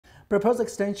Proposed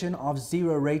extension of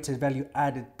zero-rated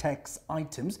value-added tax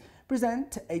items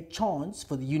present a chance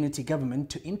for the unity government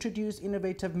to introduce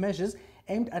innovative measures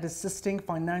aimed at assisting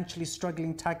financially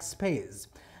struggling taxpayers.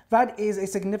 VAT is a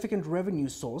significant revenue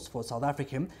source for South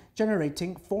Africa,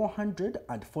 generating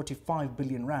 445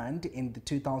 billion rand in the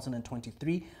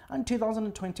 2023 and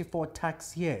 2024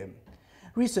 tax year.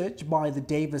 Research by the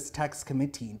Davis Tax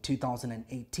Committee in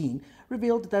 2018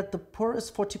 revealed that the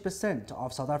poorest 40%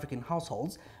 of South African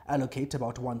households allocate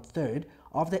about one-third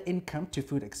of their income to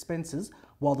food expenses,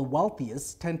 while the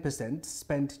wealthiest 10%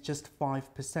 spend just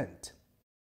 5%.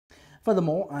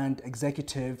 Furthermore, an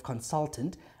executive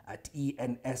consultant at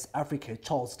ENS Africa,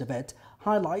 Charles DeVet,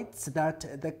 highlights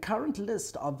that the current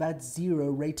list of VAT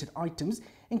zero-rated items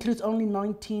includes only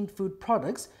 19 food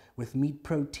products, with meat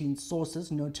protein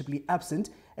sources notably absent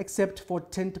except for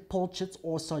tinned pilchards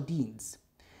or sardines.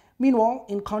 Meanwhile,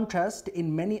 in contrast,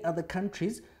 in many other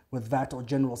countries with VAT or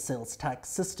general sales tax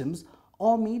systems,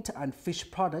 all meat and fish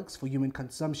products for human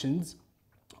consumptions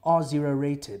are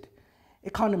zero-rated.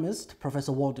 Economist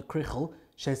Professor Walter Krichel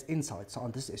shares insights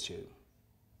on this issue.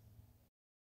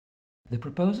 The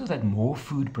proposal that more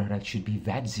food products should be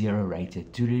VAT zero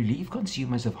rated to relieve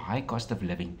consumers of high cost of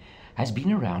living has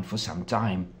been around for some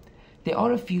time. There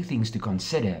are a few things to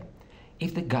consider.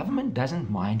 If the government doesn't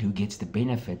mind who gets the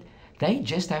benefit, they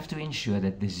just have to ensure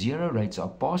that the zero rates are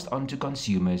passed on to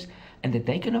consumers and that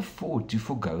they can afford to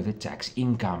forgo the tax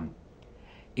income.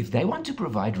 If they want to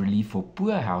provide relief for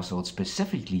poor households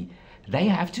specifically, they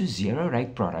have to zero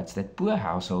rate products that poor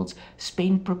households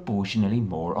spend proportionally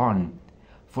more on.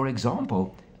 For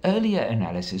example, earlier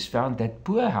analysis found that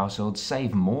poor households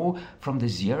save more from the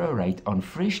zero rate on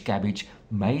fresh cabbage,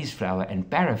 maize flour and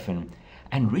paraffin,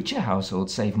 and richer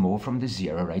households save more from the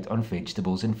zero rate on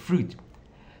vegetables and fruit.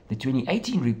 The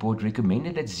 2018 report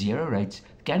recommended that zero rates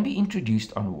can be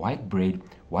introduced on white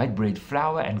bread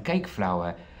flour and cake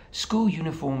flour, school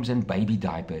uniforms and baby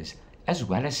diapers, as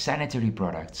well as sanitary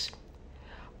products.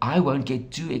 I won't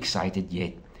get too excited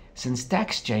yet, since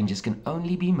tax changes can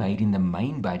only be made in the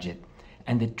main budget,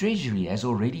 and the Treasury has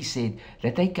already said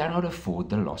that they cannot afford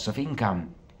the loss of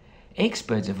income.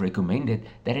 Experts have recommended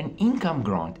that an income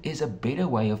grant is a better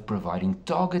way of providing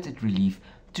targeted relief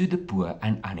to the poor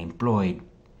and unemployed.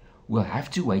 We'll have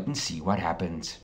to wait and see what happens.